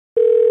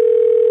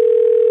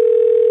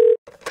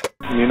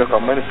నేను ఒక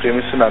అమ్మాయిని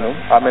ప్రేమిస్తున్నాను,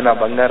 ఆమె నా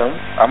బంగారం,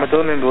 ఆమెతో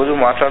నేను రోజు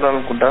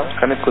మాట్లాడాలనుకుంటా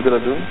కానీ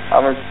కుదరదు,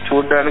 ఆమె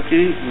చూడడానికి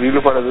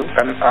వీలు పడదు,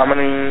 కానీ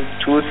ఆమెని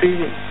చూసి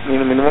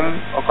నేను మినిమం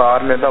ఒక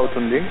 6 నెలలు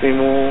అవుతుంది,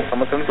 మేము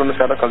సంవత్సరం 2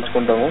 సార్లు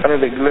కలుసుకుంటాము, కానీ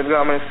రెగ్యులర్ గా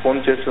ఆమె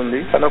ఫోన్ చేస్తుంది,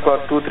 కానీ ఒక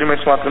 2-3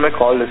 మినిట్స్ మాత్రమే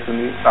కాల్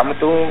చేస్తుంది.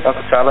 ఆమెతో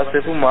నాకు చాలా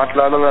సేపు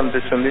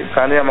మాట్లాడాలనిపిస్తుంది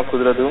కానీ ఆమె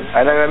కుదరదు.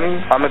 అయినా కానీ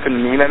ఆమెకు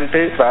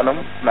నేనంటే ప్రాణం,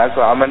 నాకు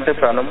ఆమె అంటే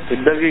ప్రాణం.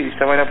 ఇద్దరికి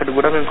ఇష్టమైనప్పటికీ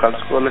కూడా మేము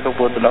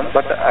కలుసుకోలేకపోతున్నాం.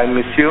 బట్ ఐ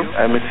మిస్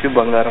యూ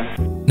బంగారం.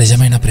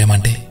 నిజమైన ప్రేమ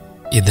అంటే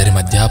ఇద్దరి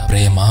మధ్య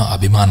ప్రేమ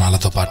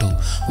అభిమానాలతో పాటు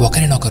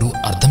ఒకరినొకరు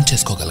అర్థం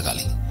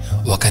చేసుకోగలగాలి.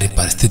 ఒకరి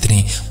పరిస్థితిని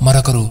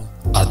మరొకరు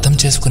అర్థం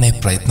చేసుకునే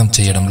ప్రయత్నం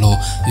చేయడంలో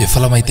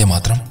విఫలమైతే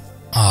మాత్రం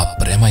ఆ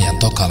ప్రేమ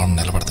ఎంతో కాలం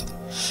నిలబడదు.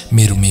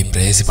 మీరు మీ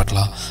ప్రేయసి పట్ల,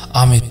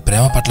 ఆమె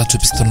ప్రేమ పట్ల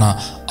చూపిస్తున్న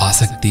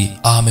ఆసక్తి,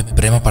 ఆమె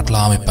ప్రేమ పట్ల,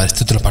 ఆమె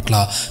పరిస్థితుల పట్ల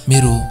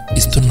మీరు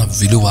ఇస్తున్న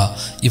విలువ,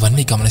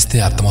 ఇవన్నీ గమనిస్తే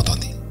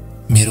అర్థమవుతోంది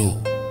మీరు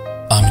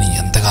ఆమెని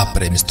ఎంతగా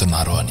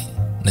ప్రేమిస్తున్నారో అని.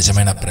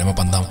 నిజమైన ప్రేమ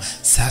బంధం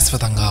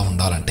శాశ్వతంగా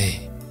ఉండాలంటే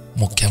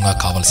ముఖ్యంగా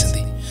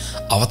కావాల్సింది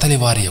అవతలి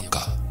వారి యొక్క,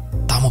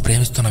 తాము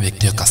ప్రేమిస్తున్న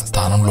వ్యక్తి యొక్క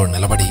స్థానంలో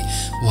నిలబడి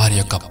వారి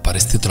యొక్క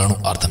పరిస్థితులను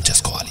అర్థం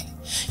చేసుకోవాలి.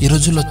 ఈ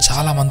రోజుల్లో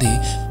చాలామంది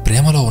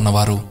ప్రేమలో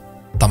ఉన్నవారు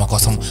తమ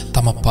కోసం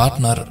తమ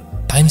పార్ట్నర్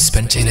టైం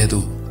స్పెండ్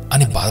చేయలేదు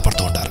అని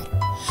బాధపడుతూ ఉంటారు.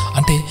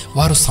 అంటే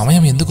వారు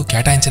సమయం ఎందుకు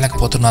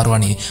కేటాయించలేకపోతున్నారు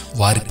అని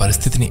వారి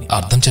పరిస్థితిని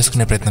అర్థం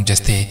చేసుకునే ప్రయత్నం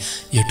చేస్తే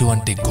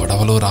ఎటువంటి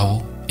గొడవలు రావు,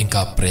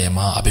 ఇంకా ప్రేమ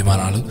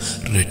అభిమానాలు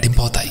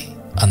రెట్టింపవుతాయి.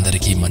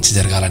 అందరికీ మంచి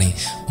జరగాలని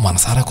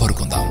మనసారా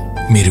కోరుకుందాం.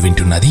 మీరు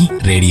వింటున్నది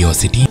రేడియో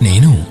సిటీ.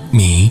 నేను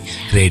మీ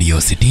రేడియో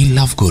సిటీ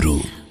లవ్ గురు.